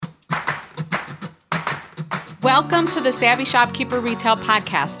Welcome to the Savvy Shopkeeper Retail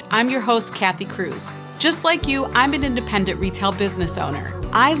Podcast. I'm your host, Kathy Cruz. Just like you, I'm an independent retail business owner.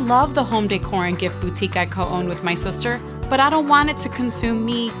 I love the home decor and gift boutique I co-own with my sister, but I don't want it to consume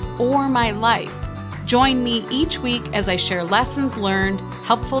me or my life. Join me each week as I share lessons learned,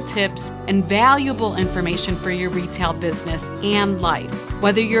 helpful tips, and valuable information for your retail business and life.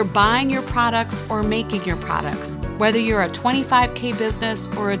 Whether you're buying your products or making your products, whether you're a $25K business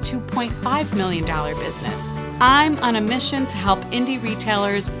or a $2.5 million business, I'm on a mission to help indie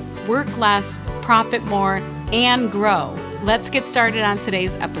retailers work less, profit more, and grow. Let's get started on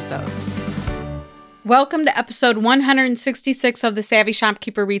today's episode. Welcome to episode 166 of the Savvy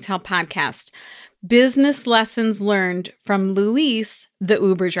Shopkeeper Retail Podcast. Business lessons learned from Luis, the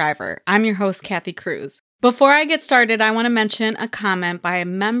Uber driver. I'm your host, Kathy Cruz. Before I get started, I want to mention a comment by a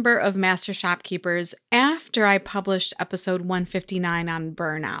member of Master Shopkeepers after I published episode 159 on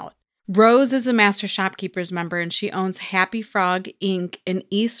burnout. Rose is a Master Shopkeepers member and she owns Happy Frog Inc. in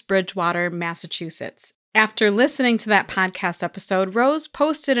East Bridgewater, Massachusetts. After listening to that podcast episode, Rose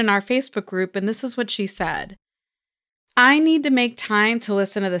posted in our Facebook group, and this is what she said. I need to make time to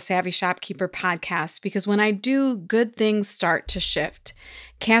listen to the Savvy Shopkeeper podcast because when I do, good things start to shift.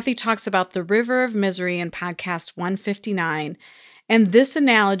 Kathy talks about the river of misery in podcast 159, and this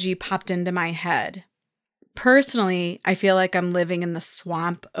analogy popped into my head. Personally, I feel like I'm living in the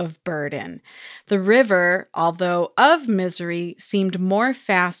swamp of burden. The river, although of misery, seemed more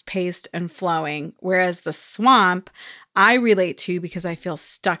fast-paced and flowing, whereas the swamp I relate to because I feel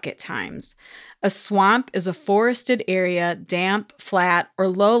stuck at times. A swamp is a forested area, damp, flat, or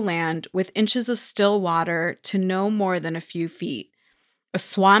lowland with inches of still water to no more than a few feet. A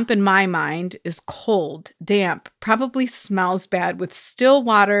swamp, in my mind, is cold, damp, probably smells bad with still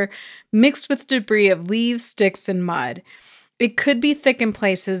water mixed with debris of leaves, sticks, and mud. It could be thick in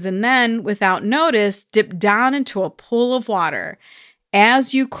places and then, without notice, dip down into a pool of water.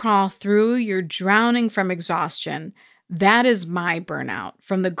 As you crawl through, you're drowning from exhaustion. That is my burnout.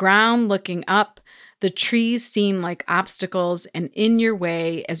 From the ground looking up, the trees seem like obstacles and in your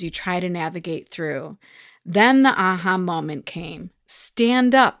way as you try to navigate through. Then the aha moment came.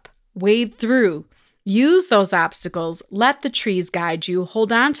 Stand up, wade through, use those obstacles, let the trees guide you,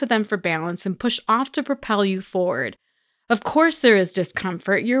 hold on to them for balance, and push off to propel you forward. Of course there is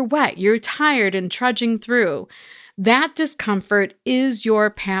discomfort. You're wet, you're tired and trudging through. That discomfort is your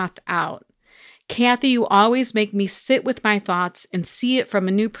path out. Kathy, you always make me sit with my thoughts and see it from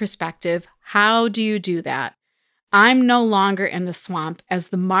a new perspective. How do you do that? I'm no longer in the swamp. As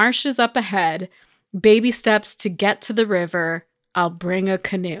the marsh is up ahead, baby steps to get to the river, I'll bring a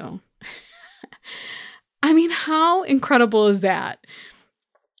canoe. I mean, how incredible is that?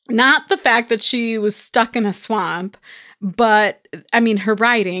 Not the fact that she was stuck in a swamp, but I mean, her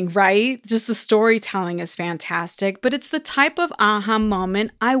writing, right? Just the storytelling is fantastic, but it's the type of aha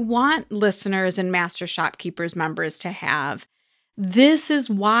moment I want listeners and Master Shopkeepers members to have. This is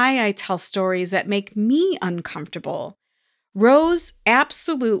why I tell stories that make me uncomfortable. Rose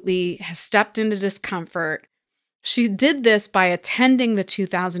absolutely has stepped into discomfort. She did this by attending the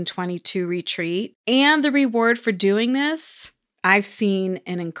 2022 retreat, and the reward for doing this, I've seen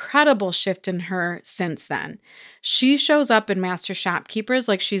an incredible shift in her since then. She shows up in Master Shopkeepers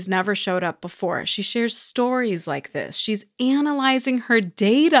like she's never showed up before. She shares stories like this. She's analyzing her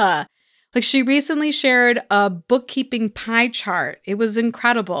data. Like she recently shared a bookkeeping pie chart. It was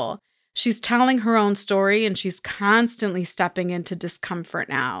incredible. She's telling her own story and she's constantly stepping into discomfort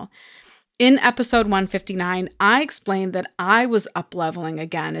now. In episode 159, I explained that I was up-leveling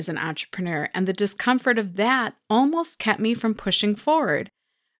again as an entrepreneur, and the discomfort of that almost kept me from pushing forward.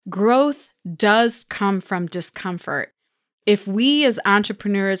 Growth does come from discomfort. If we as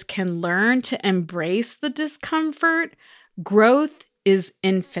entrepreneurs can learn to embrace the discomfort, growth is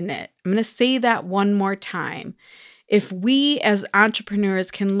infinite. I'm going to say that one more time. If we as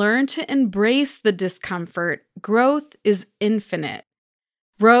entrepreneurs can learn to embrace the discomfort, growth is infinite.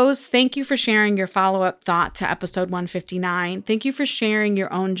 Rose, thank you for sharing your follow-up thought to episode 159. Thank you for sharing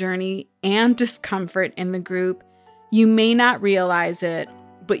your own journey and discomfort in the group. You may not realize it,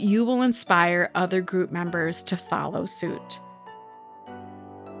 but you will inspire other group members to follow suit.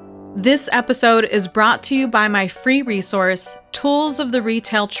 This episode is brought to you by my free resource, Tools of the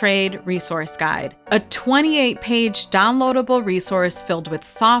Retail Trade Resource Guide, a 28-page downloadable resource filled with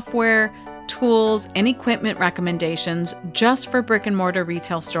software, tools, and equipment recommendations just for brick-and-mortar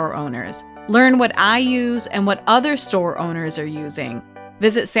retail store owners. Learn what I use and what other store owners are using.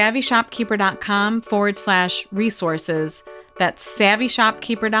 Visit savvyshopkeeper.com/resources. That's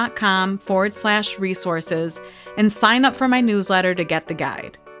savvyshopkeeper.com/resources and sign up for my newsletter to get the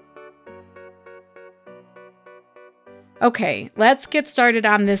guide. Okay, let's get started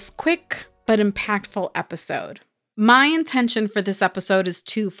on this quick but impactful episode. My intention for this episode is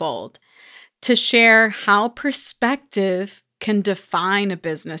twofold: to share how perspective can define a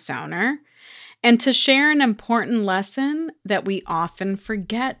business owner, and to share an important lesson that we often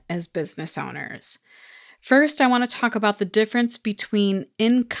forget as business owners. First, I want to talk about the difference between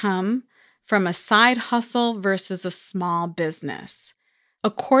income from a side hustle versus a small business.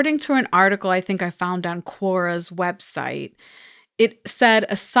 According to an article I think I found on Quora's website, it said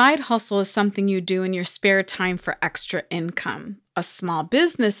a side hustle is something you do in your spare time for extra income. A small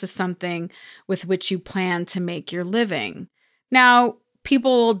business is something with which you plan to make your living. Now,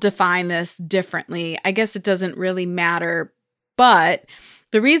 people define this differently. I guess it doesn't really matter, but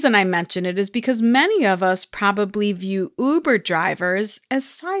the reason I mention it is because many of us probably view Uber drivers as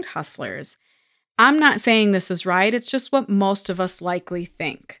side hustlers. I'm not saying this is right, it's just what most of us likely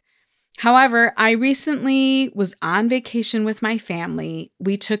think. However, I recently was on vacation with my family.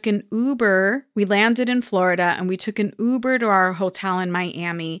 We took an Uber. We landed in Florida and we took an Uber to our hotel in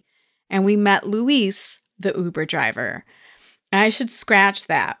Miami, and we met Luis, the Uber driver. I should scratch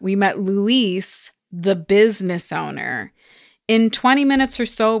that. We met Luis, the business owner. In 20 minutes or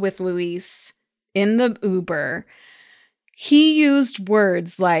so with Luis in the Uber, he used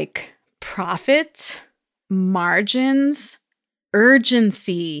words like profit, margins,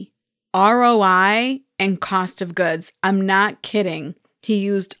 urgency, ROI, and cost of goods. I'm not kidding. He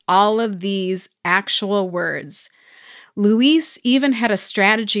used all of these actual words. Luis even had a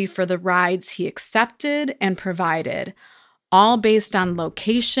strategy for the rides he accepted and provided, all based on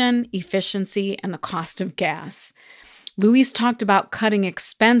location, efficiency, and the cost of gas. Luis talked about cutting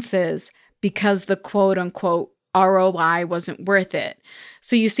expenses because the quote-unquote ROI wasn't worth it.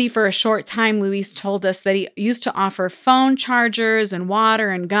 So you see, for a short time, Luis told us that he used to offer phone chargers and water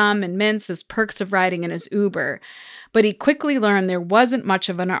and gum and mints as perks of riding in his Uber. But he quickly learned there wasn't much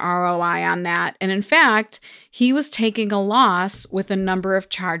of an ROI on that. And in fact, he was taking a loss with a number of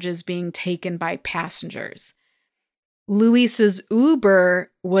charges being taken by passengers. Luis's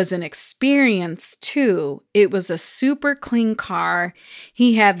Uber was an experience too. It was a super clean car.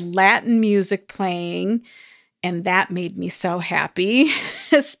 He had Latin music playing, and that made me so happy,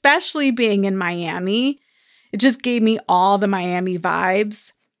 especially being in Miami. It just gave me all the Miami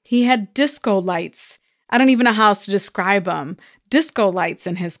vibes. He had disco lights. I don't even know how else to describe them. Disco lights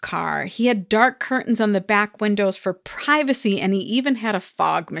in his car. He had dark curtains on the back windows for privacy, and he even had a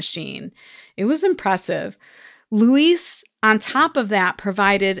fog machine. It was impressive. Luis, on top of that,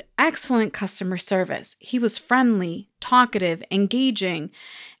 provided excellent customer service. He was friendly, talkative, engaging,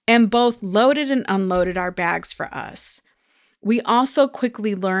 and both loaded and unloaded our bags for us. We also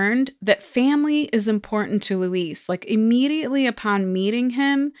quickly learned that family is important to Luis. Like, immediately upon meeting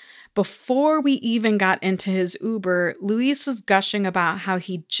him, before we even got into his Uber, Luis was gushing about how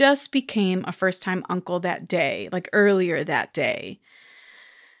he just became a first-time uncle that day, like earlier that day.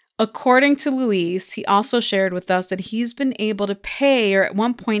 According to Luis, he also shared with us that he's been able to pay, or at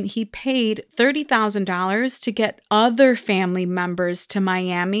one point he paid $30,000 to get other family members to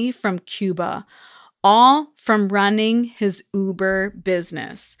Miami from Cuba, all from running his Uber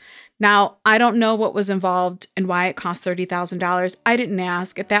business. Now, I don't know what was involved and why it cost $30,000. I didn't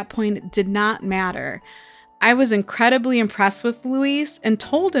ask. At that point, it did not matter. I was incredibly impressed with Luis and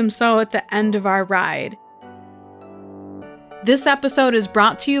told him so at the end of our ride. This episode is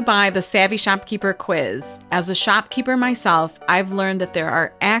brought to you by the Savvy Shopkeeper Quiz. As a shopkeeper myself, I've learned that there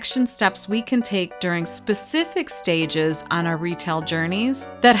are action steps we can take during specific stages on our retail journeys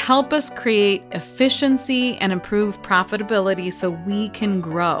that help us create efficiency and improve profitability so we can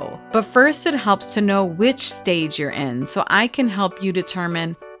grow. But first, it helps to know which stage you're in so I can help you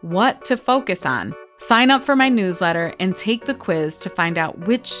determine what to focus on. Sign up for my newsletter and take the quiz to find out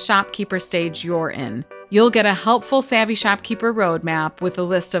which shopkeeper stage you're in. You'll get a helpful Savvy Shopkeeper roadmap with a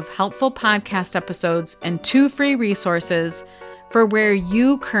list of helpful podcast episodes and 2 free resources for where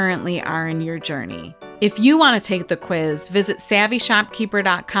you currently are in your journey. If you want to take the quiz, visit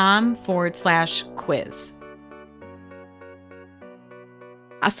savvyshopkeeper.com/quiz.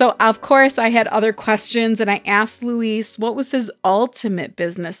 So, of course, I had other questions, and I asked Luis what was his ultimate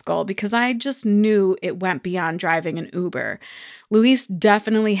business goal, because I just knew it went beyond driving an Uber. Luis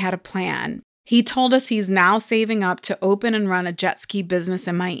definitely had a plan. He told us he's now saving up to open and run a jet ski business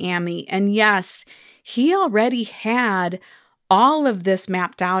in Miami. And yes, he already had all of this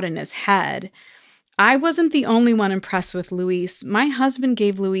mapped out in his head. I wasn't the only one impressed with Luis. My husband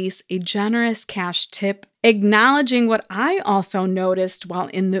gave Luis a generous cash tip, acknowledging what I also noticed while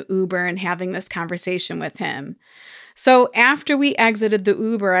in the Uber and having this conversation with him. So after we exited the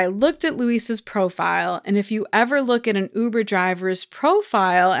Uber, I looked at Luis's profile. And if you ever look at an Uber driver's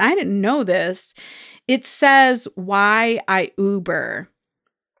profile, and I didn't know this, it says why I Uber.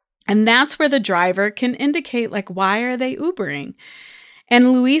 And that's where the driver can indicate, like, why are they Ubering?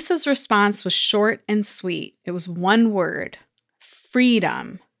 And Luis's response was short and sweet. It was one word: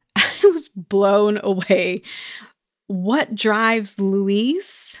 freedom. I was blown away. What drives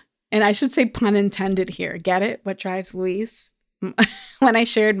Luis? And I should say pun intended here. Get it? What drives Luis? When I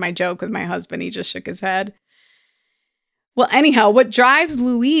shared my joke with my husband, he just shook his head. Well, anyhow, what drives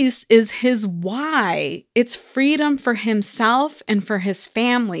Luis is his why. It's freedom for himself and for his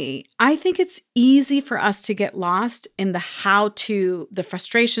family. I think it's easy for us to get lost in the how-to, the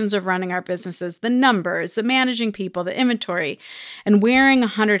frustrations of running our businesses, the numbers, the managing people, the inventory, and wearing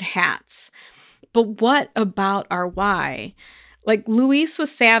 100 hats. But what about our why? Like, Luis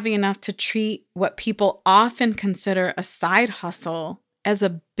was savvy enough to treat what people often consider a side hustle as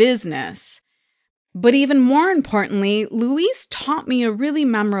a business. But even more importantly, Luis taught me a really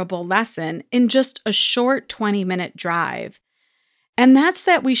memorable lesson in just a short 20-minute drive. And that's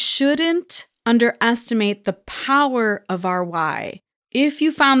that we shouldn't underestimate the power of our why. If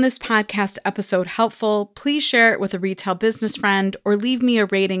you found this podcast episode helpful, please share it with a retail business friend or leave me a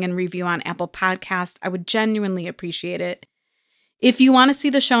rating and review on Apple Podcast. I would genuinely appreciate it. If you want to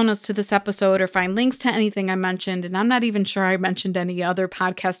see the show notes to this episode or find links to anything I mentioned, and I'm not even sure I mentioned any other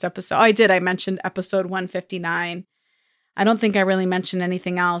podcast episode. Oh, I did. I mentioned episode 159. I don't think I really mentioned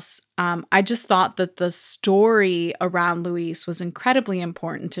anything else. I just thought that the story around Luis was incredibly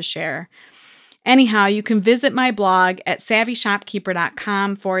important to share. Anyhow, you can visit my blog at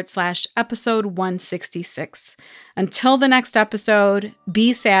savvyshopkeeper.com/episode 166. Until the next episode,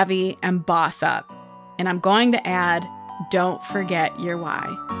 be savvy and boss up. And I'm going to add, don't forget your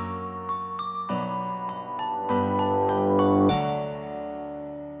why.